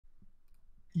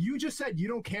You just said you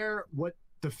don't care what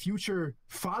the future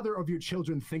father of your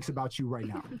children thinks about you right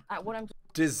now. What I'm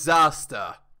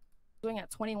Disaster. doing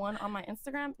at 21 on my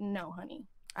Instagram? No, honey.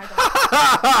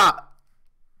 I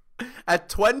don't. At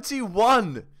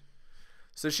 21.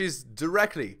 So she's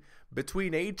directly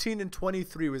between 18 and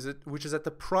 23, which is at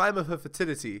the prime of her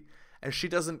fertility, and she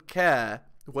doesn't care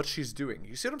what she's doing.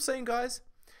 You see what I'm saying, guys?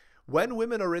 When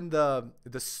women are in the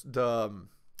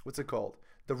what's it called?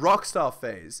 The rock star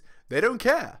phase, they don't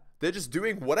care. They're just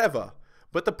doing whatever.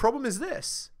 But the problem is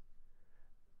this.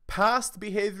 Past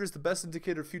behavior is the best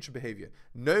indicator of future behavior.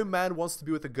 No man wants to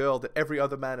be with a girl that every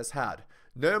other man has had.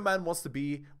 No man wants to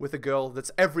be with a girl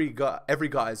that's every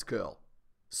guy's girl.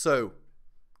 So,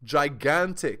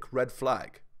 gigantic red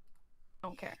flag. I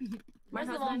don't care.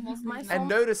 And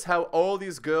notice how all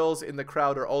these girls in the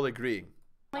crowd are all agreeing.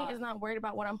 Is not worried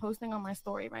about what I'm posting on my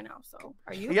story right now. So,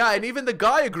 are you? Yeah, and even the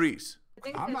guy agrees.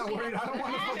 I'm not worried. I don't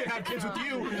want to fucking have kids with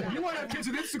you. You want to have kids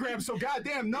with Instagram, so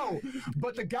goddamn no.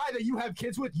 But the guy that you have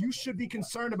kids with, you should be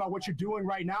concerned about what you're doing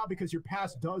right now because your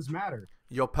past does matter.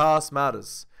 Your past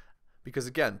matters. Because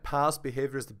again, past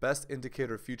behavior is the best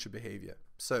indicator of future behavior.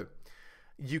 So,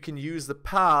 you can use the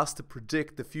past to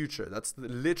predict the future. That's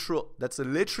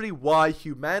literally why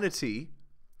humanity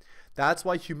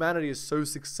is so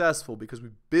successful, because we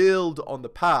build on the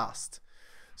past.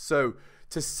 So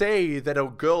to say that a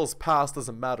girl's past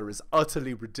doesn't matter is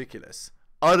utterly ridiculous.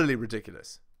 Utterly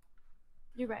ridiculous.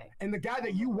 You're right. And the guy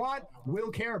that you want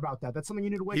will care about that. That's something you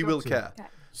need to wake up to. He will care. Okay.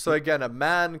 So again, a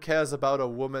man cares about a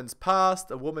woman's past.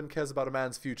 A woman cares about a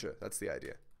man's future. That's the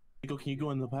idea. Can you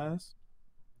go in the past?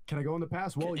 Can I go in the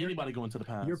past? Well, can anybody go into the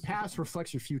past? Your past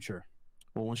reflects your future.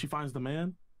 Well, when she finds the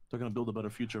man, they're going to build a better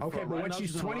future. Okay, but when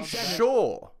she's 27...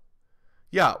 Sure.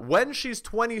 Yeah, when she's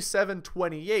 27,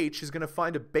 28, she's going to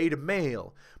find a beta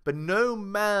male. But no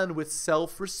man with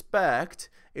self-respect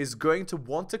is going to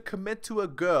want to commit to a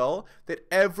girl that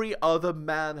every other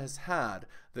man has had.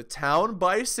 The town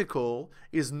bicycle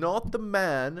is not the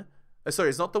man...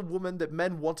 it's not the woman that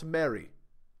men want to marry.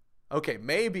 Okay,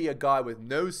 maybe a guy with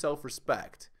no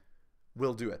self-respect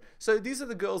will do it. So these are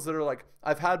the girls that are like,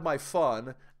 I've had my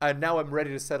fun, and now I'm ready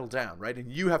to settle down, right?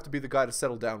 And you have to be the guy to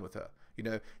settle down with her. You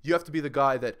know, you have to be the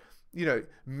guy that, you know,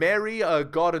 marry a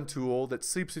garden tool that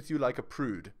sleeps with you like a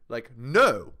prude. Like,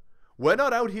 no, we're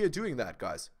not out here doing that,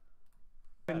 guys.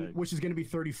 Which is going to be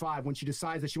 35 when she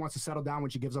decides that she wants to settle down,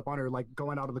 when she gives up on her, like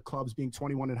going out of the clubs, being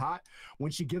 21 and hot. When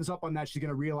she gives up on that, she's going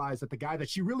to realize that the guy that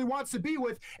she really wants to be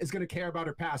with is going to care about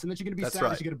her past. And then she's going to be sad,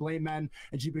 right. She's going to blame men,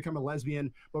 and she become a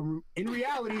lesbian. But in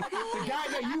reality, the guy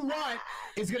that you want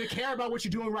is going to care about what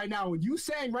you're doing right now. And you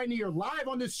saying right now, you're live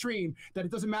on this stream, that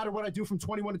it doesn't matter what I do from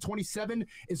 21 to 27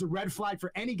 is a red flag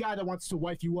for any guy that wants to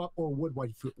wife you up or would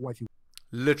wife you.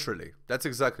 Literally. That's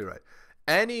exactly right.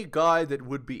 Any guy that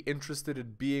would be interested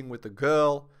in being with a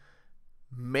girl,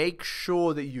 make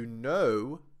sure that you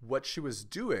know what she was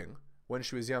doing when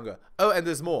she was younger. Oh, and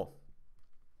there's more.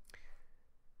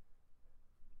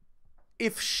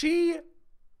 If she...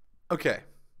 Okay,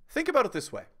 think about it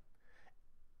this way.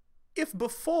 If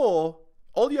before,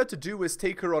 all you had to do was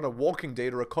take her on a walking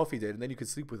date or a coffee date and then you could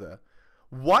sleep with her,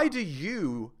 why do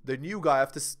you, the new guy,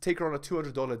 have to take her on a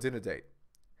 $200 dinner date?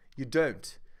 You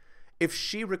don't. If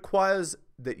she requires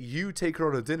that you take her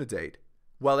on a dinner date,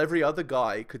 while every other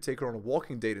guy could take her on a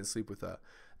walking date and sleep with her,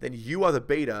 then you are the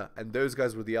beta and those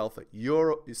guys were the alpha.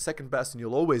 You're second best and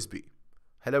you'll always be.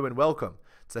 Hello and welcome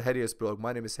to the Helios blog.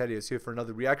 My name is Helios, here for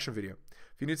another reaction video.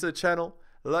 If you're new to the channel,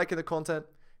 liking the content,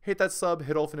 hit that sub,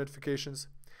 hit all for notifications.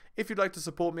 If you'd like to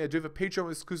support me, I do have a Patreon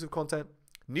with exclusive content,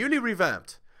 newly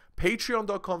revamped,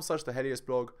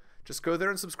 patreon.com/theheliosblog. Just go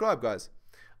there and subscribe, guys.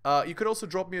 You could also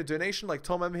drop me a donation like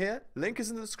Tom M here. Link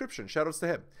is in the description. Shoutouts to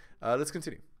him. Let's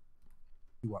continue.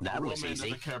 That was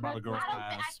easy. I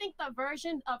think the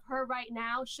version of her right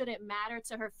now shouldn't matter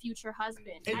to her future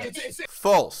husband.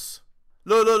 False.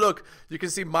 Look. You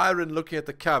can see Myron looking at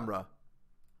the camera.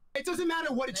 It doesn't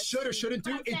matter what it should or shouldn't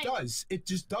do. It does. It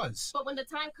just does. But when the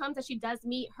time comes that she does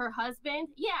meet her husband,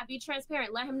 yeah, be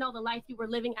transparent. Let him know the life you were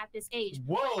living at this age.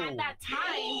 Whoa. But at that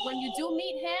time, when you do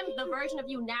meet him, the version of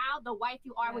you now, the wife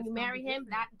you are when you marry him,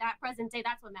 that present day,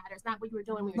 that's what matters, not what you were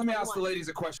doing when you were 21. Let me ask the ladies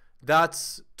a question.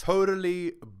 That's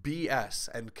totally BS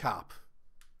and cap.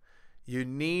 You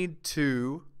need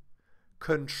to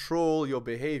control your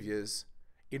behaviors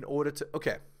in order to...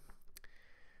 Okay.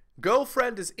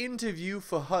 Girlfriend is interview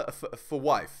for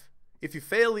wife. If you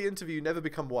fail the interview, you never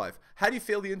become wife. How do you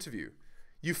fail the interview?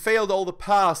 You failed all the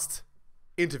past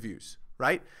interviews,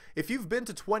 right? If you've been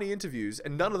to 20 interviews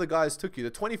and none of the guys took you, the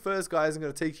 21st guy isn't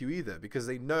going to take you either, because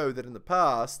they know that in the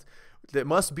past, There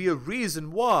must be a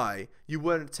reason why you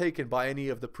weren't taken by any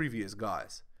of the previous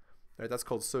guys. Right? That's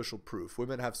called social proof.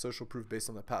 Women have social proof based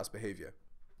on their past behavior.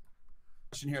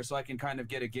 Question here so I can kind of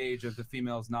get a gauge of the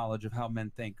female's knowledge of how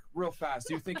men think. Real fast,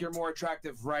 do you think you're more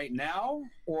attractive right now,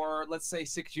 or let's say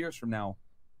 6 years from now?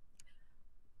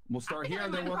 We'll start here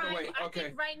and then work our way.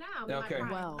 Okay. Right now. Okay.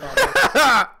 Well.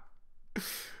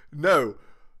 No.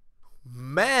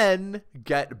 Men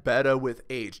get better with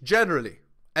age, generally.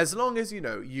 As long as, you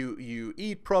know, you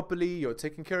eat properly, you're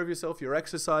taking care of yourself, you're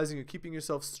exercising, you're keeping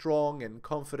yourself strong and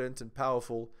confident and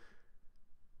powerful.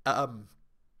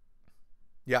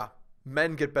 Yeah,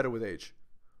 men get better with age.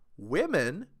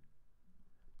 Women,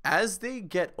 as they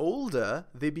get older,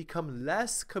 they become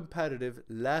less competitive,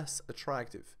 less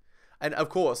attractive. And of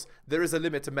course, there is a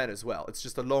limit to men as well. It's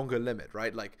just a longer limit,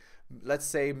 right? Like, let's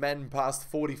say men past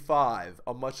 45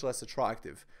 are much less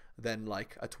attractive than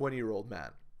like a 20-year-old man,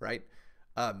 right?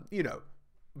 You know,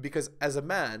 because as a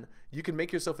man, you can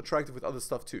make yourself attractive with other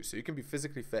stuff too. So you can be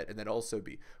physically fit and then also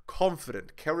be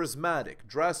confident, charismatic,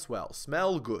 dress well,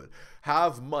 smell good,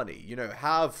 have money, you know,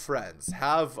 have friends,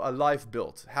 have a life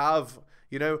built, have,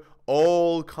 you know,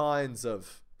 all kinds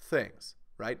of things,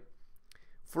 right?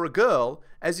 For a girl,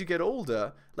 as you get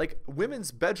older, like,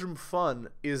 women's bedroom fun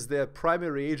is their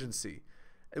primary agency,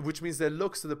 which means their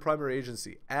looks are the primary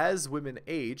agency. As women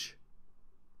age,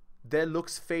 their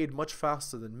looks fade much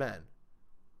faster than men.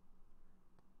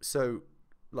 So,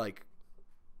 like,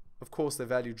 of course, their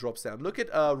value drops down. Look at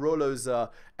Rollo's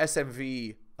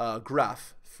SMV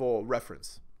graph for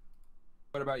reference.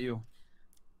 What about you?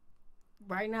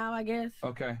 Right now, I guess.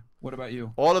 Okay. What about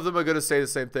you? All of them are going to say the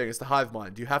same thing. It's the hive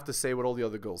mind. You have to say what all the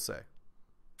other girls say.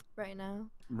 Right now.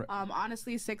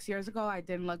 Honestly, 6 years ago, I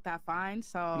didn't look that fine.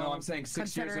 So no, I'm saying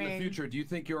 6 years in the future. Do you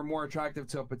think you're more attractive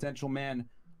to a potential man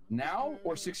now,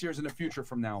 or 6 years in the future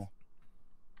from now?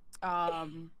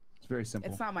 It's very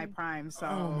simple. It's not my prime, so.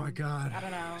 Oh my God. I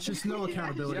don't know. Just no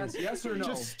accountability. Yes or no?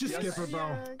 Just skip her,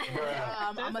 bro.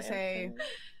 I'm gonna say,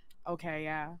 okay,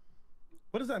 yeah.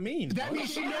 What does that mean? That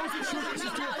means she knows the truth.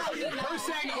 She's too afraid. Her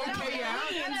saying okay, yeah.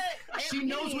 She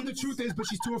knows what the truth is, but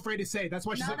she's too afraid to say. That's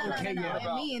why she's like, okay,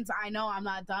 yeah. It means I know I'm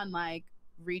not done, like,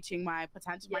 reaching my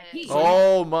potential, my peak.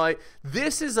 Oh my!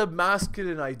 This is a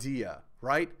masculine idea,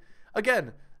 right?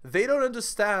 Again, they don't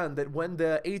understand that when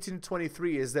they're 18 to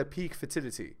 23 is their peak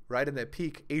fertility, right? And their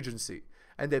peak agency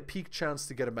and their peak chance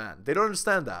to get a man. They don't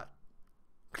understand that.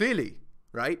 Clearly,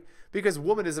 right? Because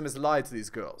womanism has lied to these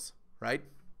girls, right?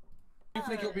 You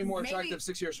think you'll be more attractive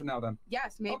 6 years from now, then?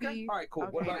 Yes, maybe. Okay. All right, cool.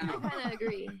 Okay. What about you? I kind of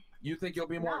agree. You think you'll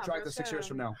be more attractive 6 years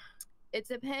from now? It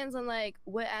depends on, like,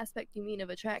 what aspect you mean of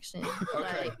attraction.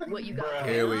 Like, what you got.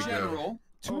 Here we In go. general,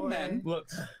 two men.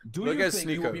 Looks. Do Look you at think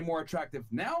you will Sneako. be more attractive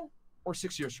now or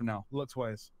 6 years from now? Looks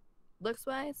wise. Looks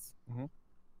wise?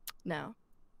 No.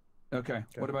 Okay.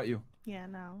 What about you? Yeah,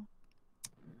 no.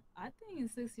 I think in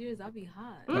 6 years I'll be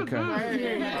hot.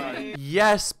 Okay.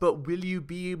 Yes, but will you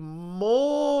be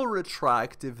more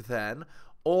attractive then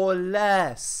or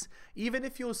less? Even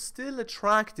if you're still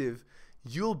attractive,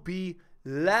 you'll be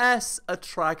less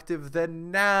attractive than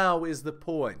now is the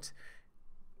point.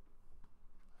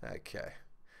 Okay.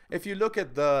 If you look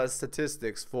at the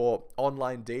statistics for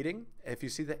online dating, if you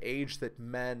see the age that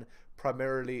men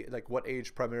primarily, like what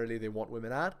age primarily they want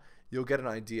women at, you'll get an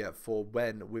idea for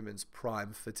when women's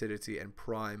prime fertility and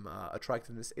prime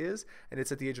attractiveness is, and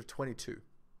it's at the age of 22.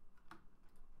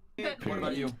 What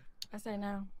about you? I say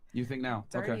now. You think now?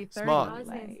 30, Okay. 30. Smart. I was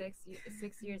saying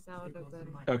 6 years I would look good.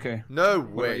 Okay. No What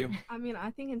about way. you? I mean, I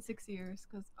think in 6 years,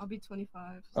 because I'll be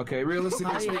 25. Okay.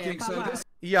 Realistically speaking, so this.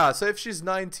 Yeah, so if she's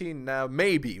 19 now,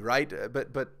 maybe, right?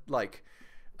 But like,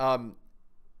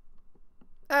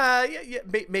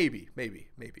 maybe.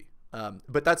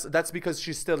 But that's because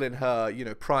she's still in her, you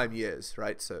know, prime years,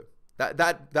 right? So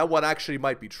that one actually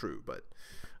might be true, but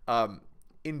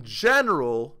in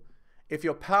general, if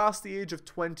you're past the age of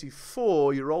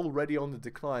 24, you're already on the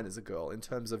decline as a girl in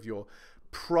terms of your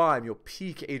prime, your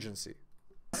peak agency.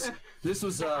 This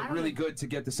was really good to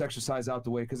get this exercise out the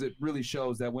way, because it really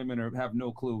shows that women have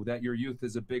no clue that your youth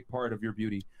is a big part of your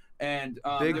beauty. And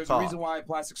there's a reason why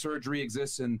plastic surgery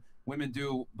exists and women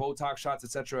do Botox shots,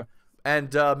 etc.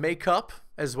 And makeup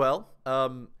as well.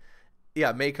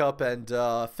 Yeah, makeup and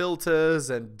filters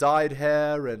and dyed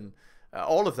hair and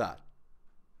all of that.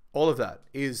 All of that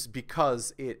is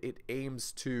because it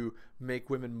aims to make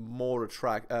women more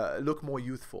look more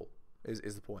youthful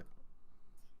is the point.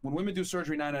 When women do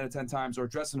surgery 9 out of 10 times, or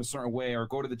dress in a certain way, or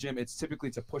go to the gym, it's typically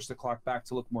to push the clock back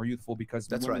to look more youthful, because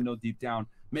women know deep down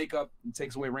makeup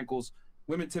takes away wrinkles,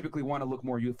 women typically want to look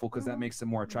more youthful because that makes them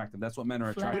more attractive. That's what men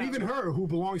are attracted But even to. her, who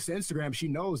belongs to Instagram, she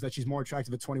knows that she's more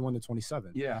attractive at 21 than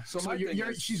 27. Yeah. So my thing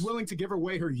is, she's willing to give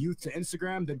away her youth to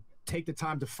Instagram than take the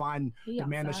time to find the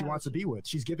man that she wants to be with.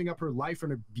 She's giving up her life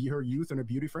and her youth and her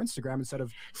beauty for Instagram instead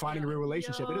of finding a real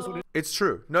relationship. It is what it is. It's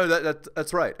true. No,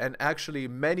 that's right. And actually,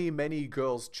 many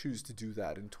girls choose to do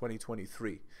that in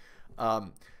 2023.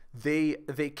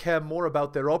 They care more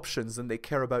about their options than they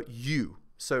care about you.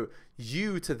 So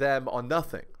you to them are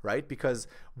nothing, right? Because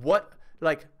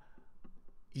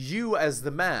you as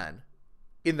the man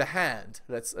in the hand,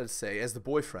 let's say, as the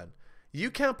boyfriend,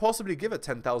 you can't possibly give her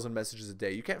 10,000 messages a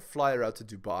day. You can't fly her out to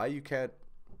Dubai. You can't,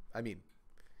 I mean,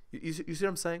 you see what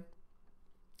I'm saying?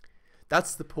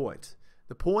 That's the point.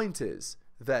 The point is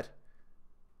that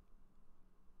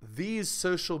these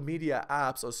social media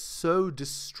apps are so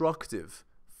destructive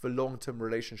for long-term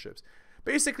relationships.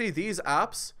 Basically, these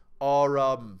apps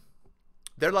are,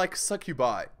 they're like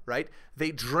succubi, right?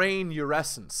 They drain your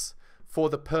essence for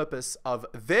the purpose of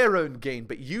their own gain,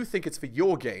 but you think it's for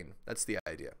your gain. That's the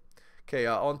idea. Okay,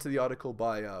 on to the article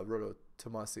by Rolo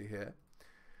Tomasi here.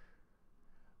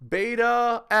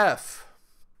 Beta F.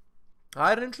 I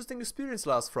had an interesting experience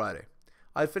last Friday.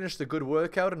 I finished a good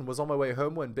workout and was on my way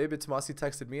home when Baby Tomasi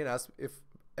texted me and asked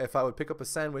if I would pick up a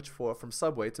sandwich from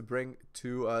Subway to bring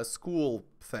to a school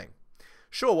thing.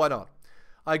 Sure, why not?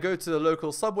 I go to the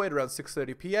local Subway at around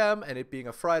 6:30 p.m. and it being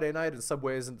a Friday night and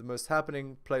Subway isn't the most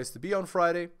happening place to be on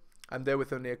Friday, I'm there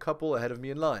with only a couple ahead of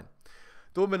me in line.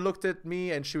 The woman looked at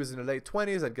me and she was in her late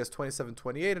 20s, I'd guess 27,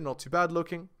 28, and not too bad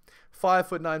looking.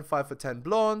 5'9", 5'10",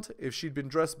 blonde. If she'd been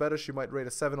dressed better, she might rate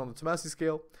a 7 on the Tomasi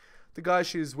scale. The guy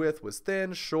she was with was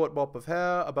thin, short mop of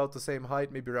hair, about the same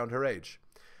height, maybe around her age.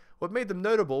 What made them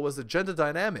notable was the gender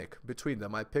dynamic between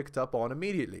them I picked up on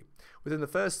immediately. Within the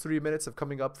first 3 minutes of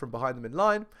coming up from behind them in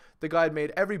line, the guy had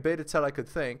made every beta tale I could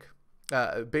think,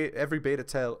 I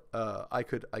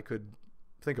could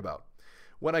think about.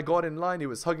 When I got in line, he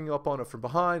was hugging up on her from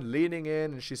behind, leaning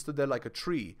in, and she stood there like a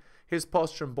tree. His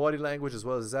posture and body language, as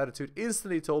well as his attitude,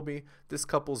 instantly told me this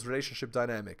couple's relationship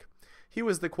dynamic. He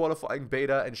was the qualifying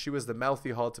beta, and she was the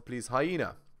mouthy, hard-to-please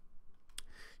hyena.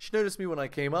 She noticed me when I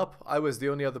came up. I was the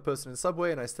only other person in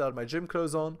Subway, and I still had my gym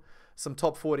clothes on. Some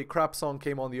top 40 crap song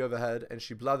came on the overhead, and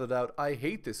she blathered out, "I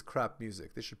hate this crap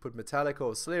music. They should put Metallica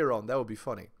or Slayer on. That would be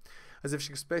funny." As if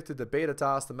she expected the beta to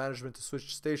ask the management to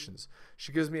switch stations.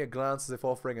 She gives me a glance as if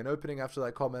offering an opening after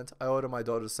that comment. I order my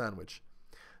daughter's sandwich.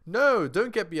 "No,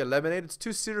 don't get me a lemonade. It's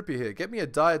too syrupy here. Get me a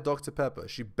Diet Dr. Pepper."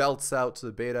 She belts out to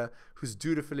the beta, who's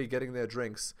dutifully getting their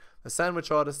drinks. The sandwich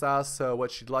artist asks her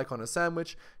what she'd like on a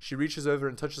sandwich. She reaches over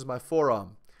and touches my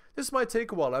forearm. "This might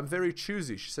take a while. I'm very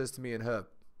choosy," she says to me in her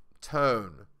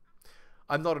tone.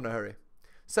 I'm not in a hurry.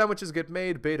 Sandwiches get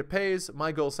made, beta pays.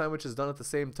 My girl sandwich is done at the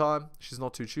same time. She's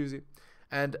not too choosy.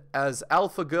 And as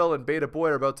alpha girl and beta boy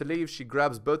are about to leave, she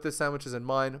grabs both their sandwiches and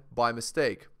mine by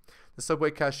mistake. The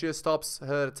Subway cashier stops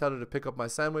her to tell her to pick up my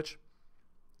sandwich.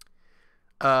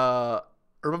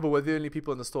 Remember, we're the only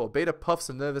people in the store. Beta puffs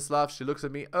a nervous laugh. She looks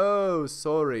at me. "Oh,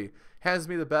 sorry." Hands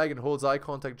me the bag and holds eye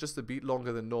contact just a beat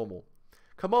longer than normal.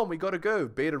 "Come on, we gotta go."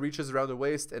 Beta reaches around her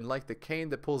waist, and like the cane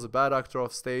that pulls a bad actor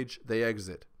off stage, they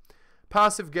exit.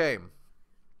 Passive game.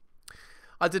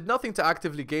 I did nothing to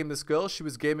actively game this girl. She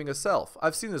was gaming herself.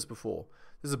 I've seen this before.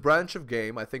 There's a branch of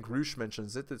game, I think Roosh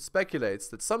mentions it, that speculates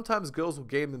that sometimes girls will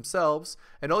game themselves,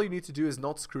 and all you need to do is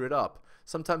not screw it up.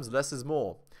 Sometimes less is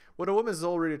more. When a woman is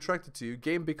already attracted to you,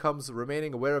 game becomes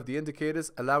remaining aware of the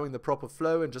indicators, allowing the proper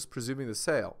flow, and just presuming the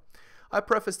sale. I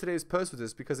preface today's post with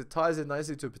this because it ties in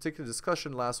nicely to a particular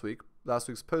discussion last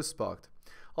week's post sparked.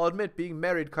 I'll admit, being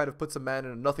married kind of puts a man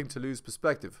in a nothing-to-lose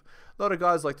perspective. A lot of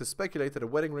guys like to speculate that a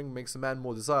wedding ring makes a man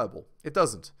more desirable. It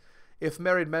doesn't. If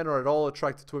married men are at all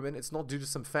attracted to women, it's not due to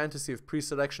some fantasy of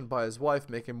pre-selection by his wife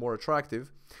making him more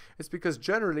attractive. It's because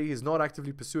generally he's not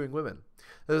actively pursuing women.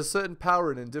 There's a certain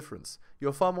power in indifference.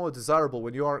 You're far more desirable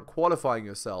when you aren't qualifying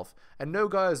yourself, and no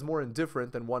guy is more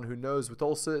indifferent than one who knows with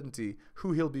all certainty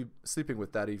who he'll be sleeping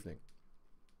with that evening.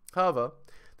 However,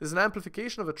 there's an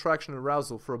amplification of attraction and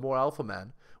arousal for a more alpha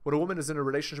man when a woman is in a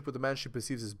relationship with a man she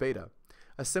perceives as beta.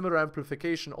 A similar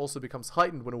amplification also becomes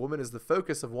heightened when a woman is the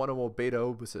focus of one or more beta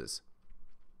opuses.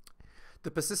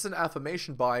 The persistent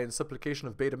affirmation by and supplication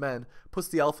of beta men puts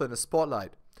the alpha in a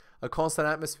spotlight. A constant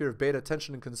atmosphere of beta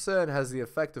attention and concern has the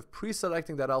effect of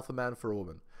pre-selecting that alpha man for a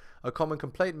woman. A common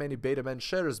complaint many beta men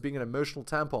share is being an emotional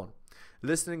tampon.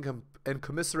 Listening and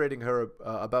commiserating her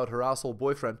about her asshole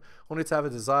boyfriend only to have a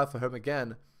desire for him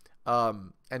again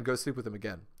and go sleep with him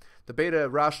again. The beta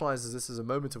rationalizes this as a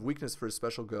moment of weakness for his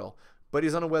special girl, but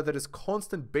he's unaware that his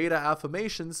constant beta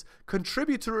affirmations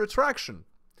contribute to her attraction.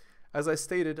 As I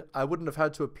stated, I wouldn't have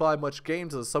had to apply much game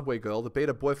to the subway girl. The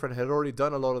beta boyfriend had already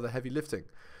done a lot of the heavy lifting.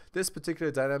 This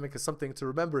particular dynamic is something to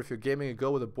remember if you're gaming a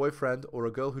girl with a boyfriend or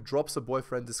a girl who drops a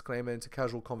boyfriend disclaimer into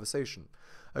casual conversation.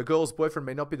 A girl's boyfriend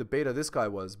may not be the beta this guy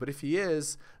was, but if he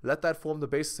is, let that form the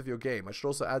basis of your game. I should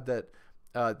also add that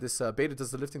this beta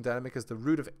does the lifting dynamic as the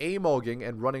root of amogging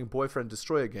and running boyfriend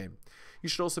destroyer game. You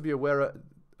should also be aware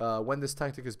when this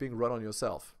tactic is being run on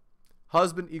yourself.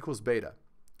 Husband equals beta.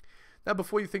 Now,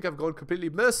 before you think I've gone completely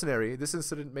mercenary, this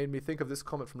incident made me think of this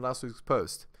comment from last week's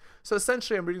post. So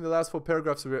essentially, I'm reading the last 4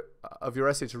 paragraphs of your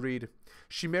essay to read,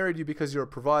 she married you because you're a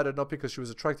provider, not because she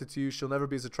was attracted to you. She'll never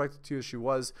be as attracted to you as she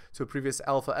was to a previous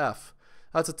alpha F.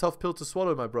 That's a tough pill to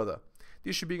swallow, my brother.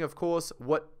 The issue being, of course,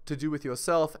 what to do with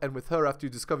yourself and with her after you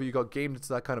discover you got gamed into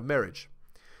that kind of marriage.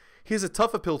 Here's a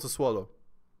tougher pill to swallow.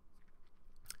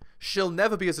 She'll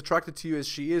never be as attracted to you as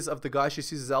she is of the guy she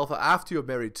sees as alpha after you're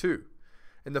married too.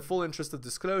 In the full interest of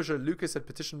disclosure, Lucas had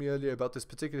petitioned me earlier about this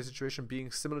particular situation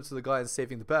being similar to the guy in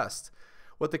Saving the Best.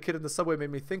 What the kid in the subway made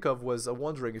me think of was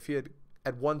wondering if he had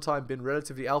at one time been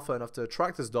relatively alpha enough to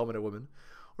attract this dominant woman,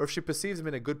 or if she perceives him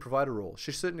in a good provider role.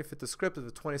 She certainly fit the script of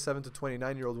the 27 to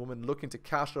 29-year-old woman looking to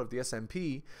cash out of the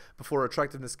SMP before her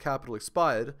attractiveness capital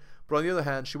expired, but on the other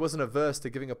hand, she wasn't averse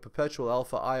to giving a perpetual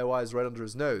alpha IOIs right under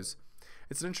his nose.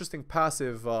 It's an interesting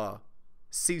passive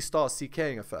C-star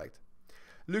CKing effect.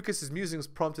 Lucas's musings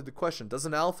prompted the question, does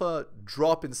an alpha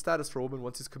drop in status for a woman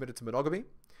once he's committed to monogamy?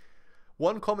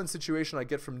 One common situation I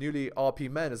get from newly RP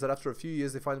men is that after a few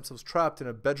years they find themselves trapped in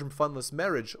a bedroom funless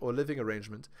marriage or living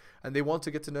arrangement, and they want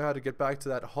to get to know how to get back to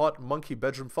that hot monkey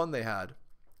bedroom fun they had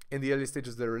in the early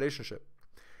stages of their relationship.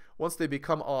 Once they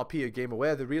become RP or game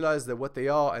aware, they realize that what they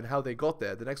are and how they got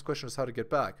there. The next question is how to get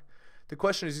back. The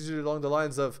question is usually along the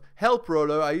lines of, help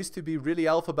Rolo, I used to be really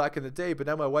alpha back in the day, but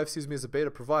now my wife sees me as a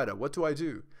beta provider. What do I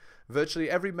do? Virtually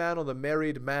every man on the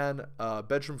married man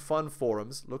bedroom fun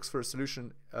forums looks for a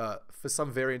solution for some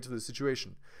variant of the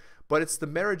situation. But it's the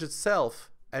marriage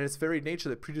itself and its very nature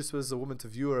that predisposes a woman to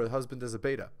view her husband as a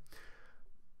beta.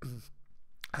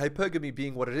 Hypergamy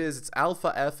being what it is, it's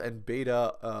alpha F and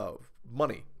beta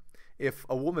money. If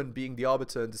a woman, being the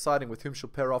arbiter and deciding with whom she'll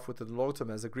pair off with in the long term,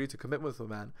 has agreed to commit with a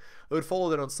man, it would follow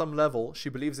that on some level she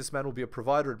believes this man will be a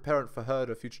provider and parent for her and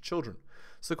her future children.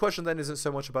 So the question then isn't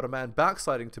so much about a man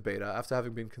backsliding to beta after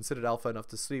having been considered alpha enough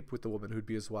to sleep with the woman who'd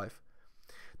be his wife.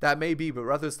 That may be, but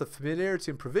rather it's the familiarity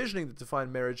and provisioning that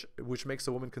define marriage which makes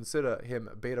a woman consider him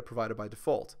a beta provider by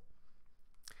default.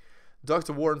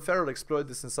 Dr. Warren Farrell explored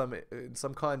this in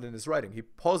some kind in his writing. He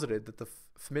posited that the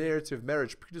familiarity of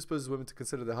marriage predisposes women to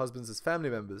consider their husbands as family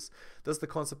members, thus the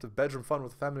concept of bedroom fun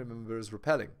with a family member is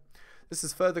repelling. This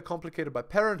is further complicated by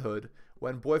parenthood,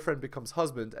 when boyfriend becomes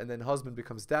husband and then husband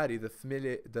becomes daddy.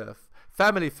 The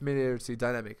family familiarity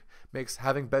dynamic makes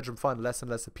having bedroom fun less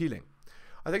and less appealing.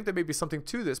 I think there may be something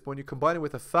to this, but when you combine it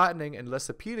with a fattening and less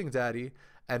appealing daddy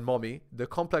and mommy, the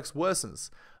complex worsens.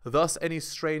 Thus, any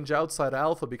strange outside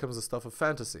alpha becomes the stuff of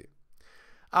fantasy.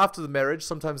 After the marriage,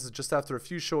 sometimes just after a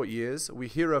few short years, we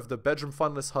hear of the bedroom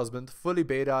funless husband, fully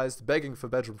betaized, begging for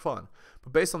bedroom fun.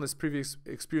 But based on this previous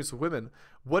experience with women,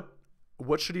 what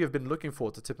should he have been looking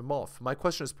for to tip him off? My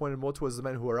question is pointed more towards the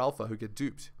men who are alpha, who get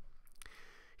duped.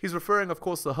 He's referring, of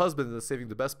course, to the husband in the Saving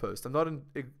the Best post. I'm not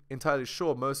entirely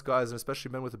sure most guys, and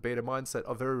especially men with a beta mindset,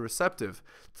 are very receptive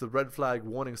to the red flag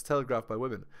warnings telegraphed by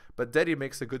women, but Deddy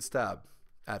makes a good stab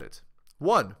at it.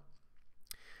 1.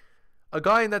 A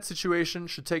guy in that situation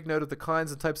should take note of the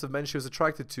kinds and types of men she was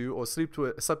attracted to or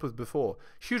slept with before.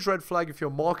 Huge red flag if you're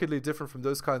markedly different from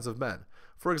those kinds of men.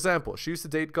 For example, she used to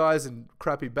date guys in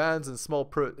crappy bands and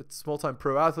small-time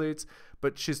pro athletes,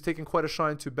 but she's taken quite a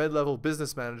shine to mid-level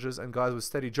business managers and guys with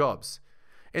steady jobs,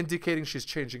 indicating she's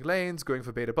changing lanes, going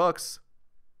for beta bucks.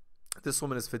 This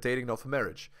woman is for dating, not for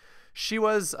marriage. She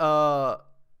was a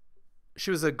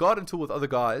garden tool with other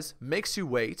guys, makes you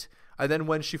wait, and then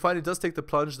when she finally does take the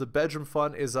plunge, the bedroom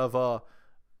fun is of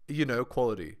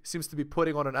quality. Seems to be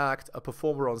putting on an act, a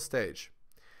performer on stage.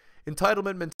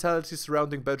 Entitlement mentality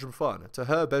surrounding bedroom fun. To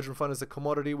her, bedroom fun is a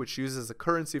commodity which she uses as a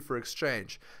currency for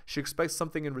exchange. She expects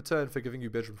something in return for giving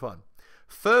you bedroom fun.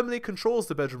 Firmly controls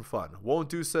the bedroom fun. Won't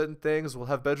do certain things, will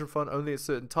have bedroom fun only at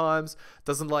certain times,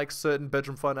 doesn't like certain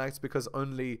bedroom fun acts because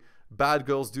only bad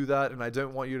girls do that and I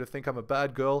don't want you to think I'm a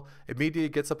bad girl. Immediately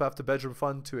gets up after bedroom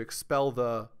fun to expel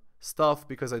the stuff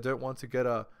because I don't want to get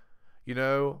a,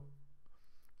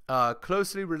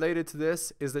 closely related to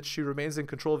this is that she remains in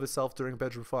control of herself during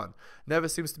bedroom fun. Never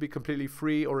seems to be completely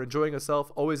free or enjoying herself,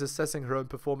 always assessing her own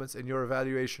performance in your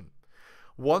evaluation.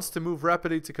 Wants to move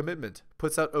rapidly to commitment.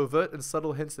 Puts out overt and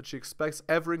subtle hints that she expects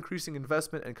ever-increasing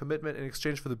investment and commitment in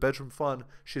exchange for the bedroom fun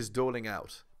she's doling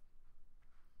out.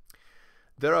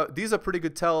 These are pretty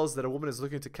good tells that a woman is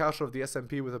looking to cash off the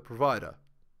SMP with a provider.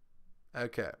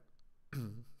 Okay.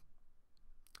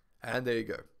 And there you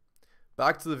go.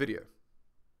 Back to the video.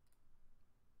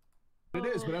 It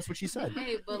is, but that's what she said.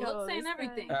 Hey, but looks ain't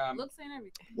everything. Looks ain't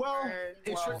everything. Well,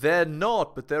 they're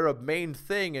not, but they're a main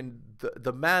thing, and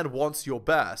the man wants your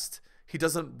best. He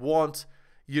doesn't want,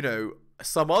 you know,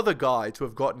 some other guy to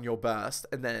have gotten your best,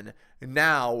 and then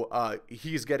now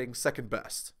he's getting second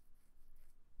best.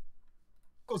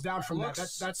 Goes down from that.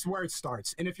 That's where it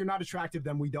starts. And if you're not attractive,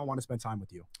 then we don't want to spend time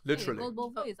with you. Hey, Literally. it goes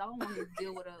both ways. I don't want to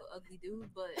deal with an ugly dude,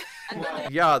 but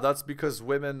yeah, that's because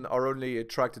women are only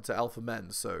attracted to alpha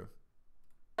men, so.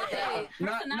 Hey,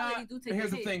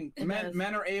 here's the thing.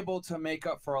 Men are able to make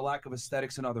up for a lack of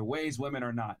aesthetics in other ways. Women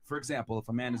are not. For example, if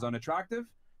a man is unattractive,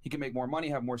 he can make more money,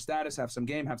 have more status, have some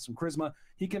game, have some charisma.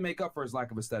 He can make up for his lack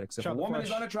of aesthetics. If a woman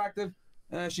is unattractive,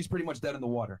 she's pretty much dead in the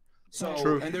water. So,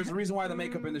 True. And there's a reason why the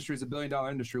makeup industry is $1 billion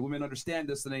industry. Women understand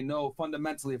this, and they know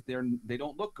fundamentally if they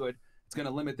don't look good, it's going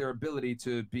to limit their ability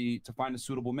to find a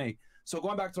suitable mate. So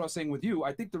going back to what I was saying with you,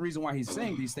 I think the reason why he's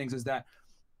saying these things is that,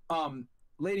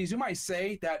 ladies, you might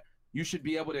say that you should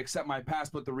be able to accept my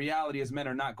past, but the reality is men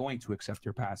are not going to accept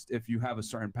your past if you have a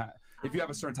certain past. If you have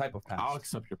a certain type of past. I'll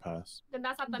accept your past. Then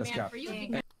that's not the man for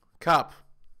you. Cap.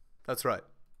 That's right.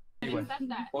 Anyway. Accept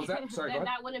that. What was that? Sorry, go Then ahead.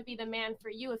 that wouldn't be the man for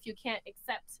you if you can't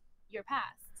accept your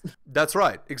past. That's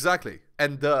right, exactly.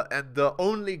 And the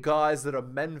only guys that are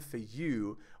men for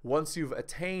you, once you've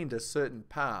attained a certain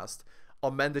past,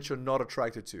 are men that you're not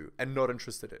attracted to and not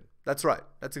interested in. That's right.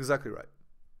 That's exactly right.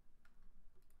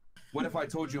 What if I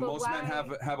told you most men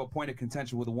have a point of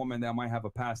contention with a woman that might have a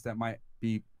past that might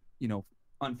be, you know,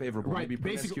 unfavorable, right. maybe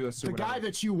promiscuous, Basically, the guy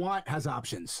that you want has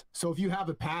options. So if you have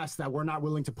a past that we're not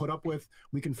willing to put up with,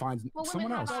 we can find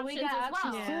someone else. We got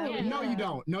options as well. Yeah. No, you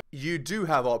don't. No, you do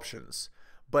have options,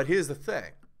 but here's the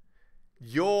thing: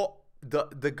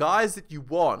 the guys that you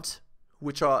want,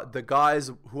 which are the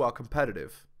guys who are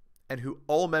competitive, and who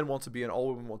all men want to be and all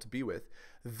women want to be with,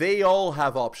 they all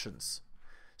have options.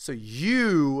 So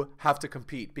you have to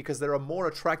compete because there are more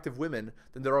attractive women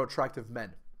than there are attractive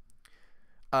men.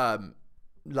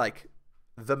 Like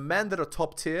the men that are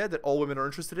top tier that all women are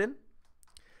interested in,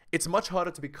 it's much harder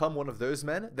to become one of those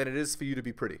men than it is for you to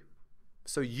be pretty.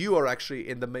 So you are actually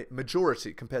in the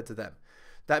majority compared to them.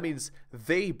 That means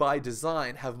they by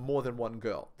design have more than one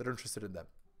girl that are interested in them.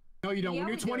 No, you don't. When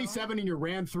you're 27 and you're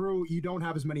ran through, you don't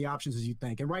have as many options as you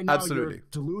think. And right now you're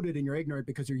deluded and you're ignorant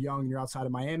because you're young and you're outside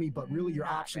of Miami, but really your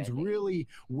options really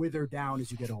wither down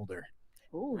as you get older.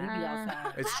 Ooh, we be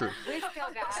outside. It's true.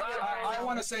 I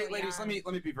want to say, ladies, let me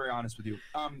be very honest with you.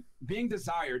 Being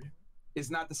desired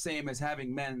is not the same as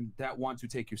having men that want to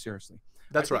take you seriously.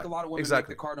 That's right. I think a lot of women make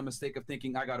the cardinal mistake of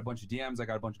thinking, I got a bunch of DMs, I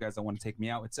got a bunch of guys that want to take me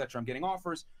out, etc. I'm getting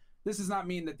offers. This does not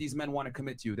mean that these men want to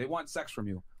commit to you. They want sex from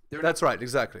you. That's right,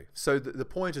 exactly. So the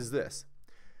point is this.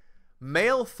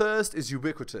 Male thirst is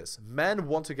ubiquitous. Men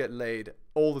want to get laid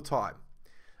all the time.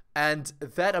 And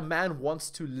that a man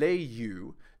wants to lay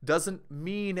you doesn't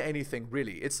mean anything,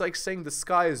 really. It's like saying the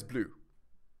sky is blue.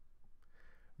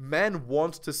 Men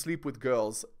want to sleep with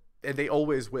girls, and they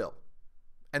always will.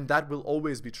 And that will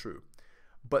always be true.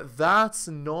 But that's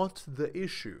not the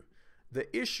issue.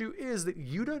 The issue is that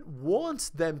you don't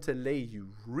want them to lay you,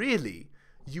 really.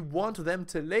 You want them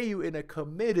to lay you in a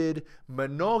committed,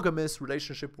 monogamous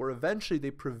relationship where eventually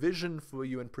they provision for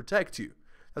you and protect you.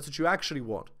 That's what you actually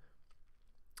want.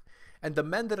 And the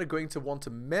men that are going to want to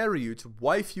marry you, to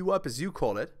wife you up as you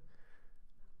call it,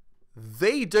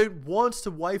 they don't want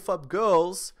to wife up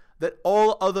girls that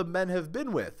all other men have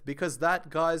been with, because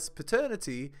that guy's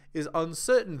paternity is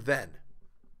uncertain then.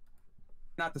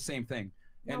 Not the same thing.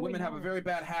 And women have a very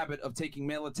bad habit of taking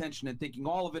male attention and thinking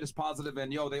all of it is positive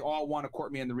and, yo, they all want to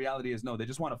court me, and the reality is no, they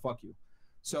just want to fuck you.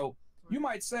 So you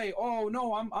might say, oh,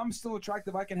 no, I'm still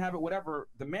attractive, I can have it, whatever.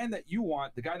 The man that you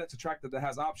want, the guy that's attractive, that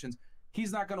has options,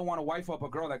 he's not going to want to wife up a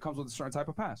girl that comes with a certain type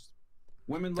of past.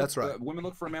 Women look, women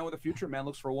look for a man with a future, man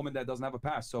looks for a woman that doesn't have a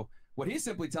past. So what he's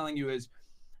simply telling you is,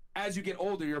 as you get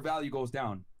older, your value goes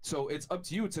down. So it's up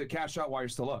to you to cash out while you're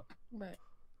still up. Right.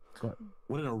 But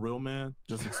wouldn't a real man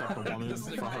just accept a woman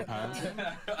for her past?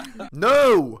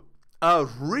 No! A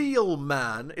real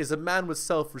man is a man with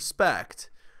self-respect.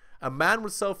 A man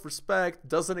with self-respect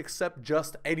doesn't accept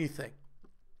just anything.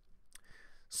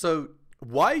 So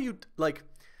why are you, like,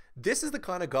 this is the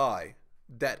kind of guy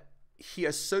that he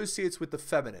associates with the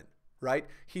feminine, right?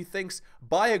 He thinks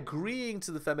by agreeing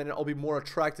to the feminine, I'll be more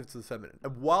attractive to the feminine.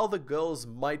 And while the girls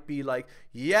might be like,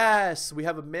 yes, we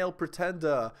have a male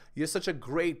pretender, you're such a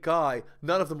great guy,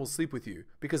 none of them will sleep with you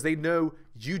because they know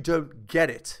you don't get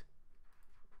it.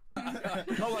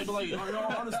 No, like, in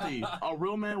all honesty, a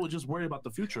real man would just worry about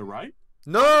the future, right?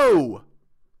 No!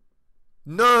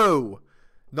 No!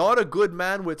 Not a good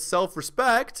man with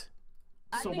self-respect.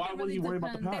 So why would he worry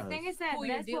about the past? The thing is that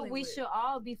that's what we should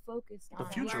all be focused on. The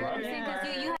future, right?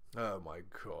 right? Oh my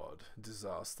god.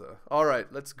 Disaster.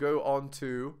 Alright, let's go on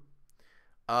to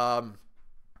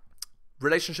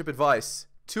relationship advice.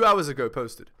 2 hours ago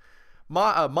posted.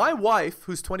 My wife,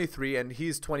 who's 23 and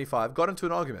he's 25, got into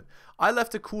an argument. I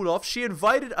left to cool off. She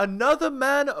invited another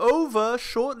man over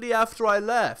shortly after I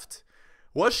left.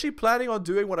 Was she planning on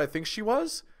doing what I think she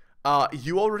was?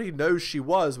 You already know she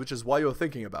was, which is why you're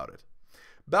thinking about it.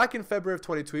 Back in February of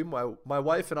 2022, my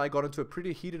wife and I got into a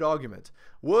pretty heated argument.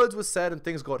 Words were said and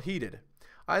things got heated.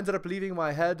 I ended up leaving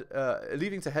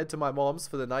to head to my mom's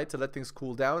for the night to let things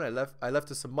cool down. I left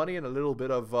her some money and a little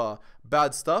bit of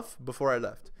bad stuff before I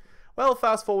left. Well,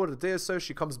 fast forward a day or so,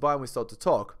 she comes by and we start to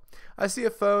talk. I see a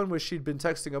phone where she'd been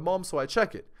texting her mom, so I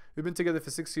check it. We've been together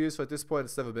for 6 years, so at this point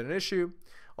it's never been an issue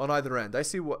on either end. I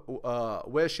see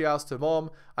where she asked her mom,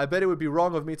 I bet it would be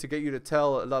wrong of me to get you to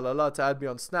tell la la la to add me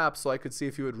on Snap so I could see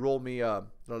if you would roll me la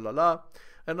la la.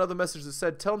 Another message that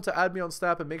said, tell him to add me on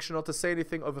Snap and make sure not to say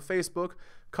anything over Facebook,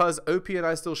 cause OP and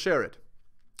I still share it.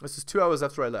 This is 2 hours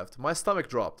after I left. My stomach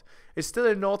dropped. It's still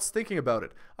in knots thinking about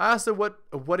it. I asked her what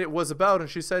it was about and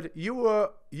she said, you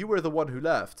were the one who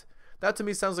left. That to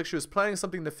me sounds like she was planning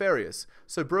something nefarious,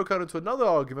 so broke out into another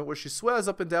argument where she swears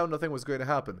up and down nothing was going to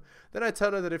happen. Then I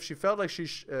tell her that if she felt like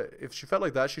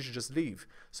that, she should just leave.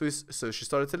 So she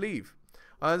started to leave.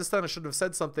 I understand I shouldn't have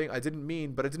said something I didn't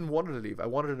mean, but I didn't want her to leave. I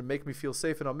wanted her to make me feel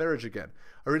safe in our marriage again.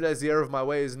 I realize the error of my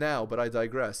ways now, but I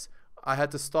digress. I had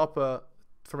to stop her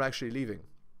from actually leaving.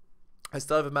 I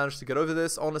still haven't managed to get over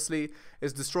this. Honestly,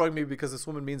 it's destroying me because this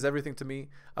woman means everything to me.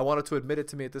 I wanted to admit it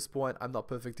to me at this point. I'm not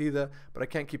perfect either, but I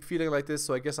can't keep feeling like this,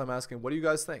 so I guess I'm asking, what do you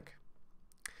guys think?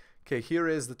 Okay, here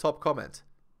is the top comment.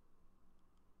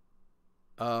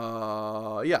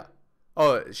 Yeah.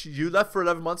 Oh, you left for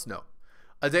 11 months? No.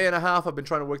 A day and a half. I've been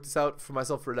trying to work this out for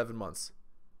myself for 11 months.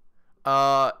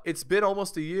 It's been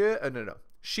almost a year. No.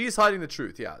 She's hiding the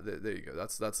truth. Yeah, there you go.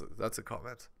 That's a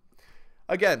comment.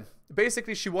 Again,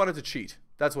 basically she wanted to cheat.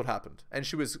 That's what happened. And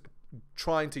she was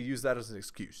trying to use that as an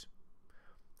excuse.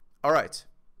 All right.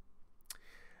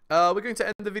 We're going to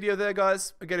end the video there,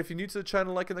 guys. Again, if you're new to the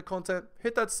channel, liking the content,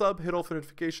 hit that sub, hit all for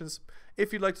notifications.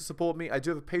 If you'd like to support me, I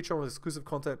do have a Patreon with exclusive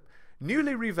content.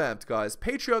 Newly revamped, guys.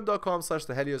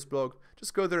 Patreon.com/theheliosblog.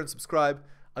 Just go there and subscribe.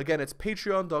 Again, it's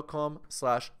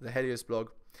patreon.com/theheliosblog.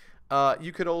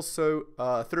 You could also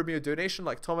throw me a donation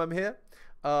like Tom M here.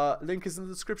 Link is in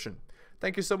the description.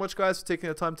 Thank you so much, guys, for taking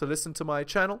the time to listen to my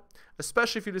channel.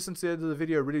 Especially if you listen to the end of the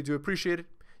video. I really do appreciate it.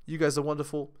 You guys are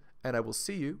wonderful. And I will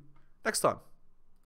see you next time.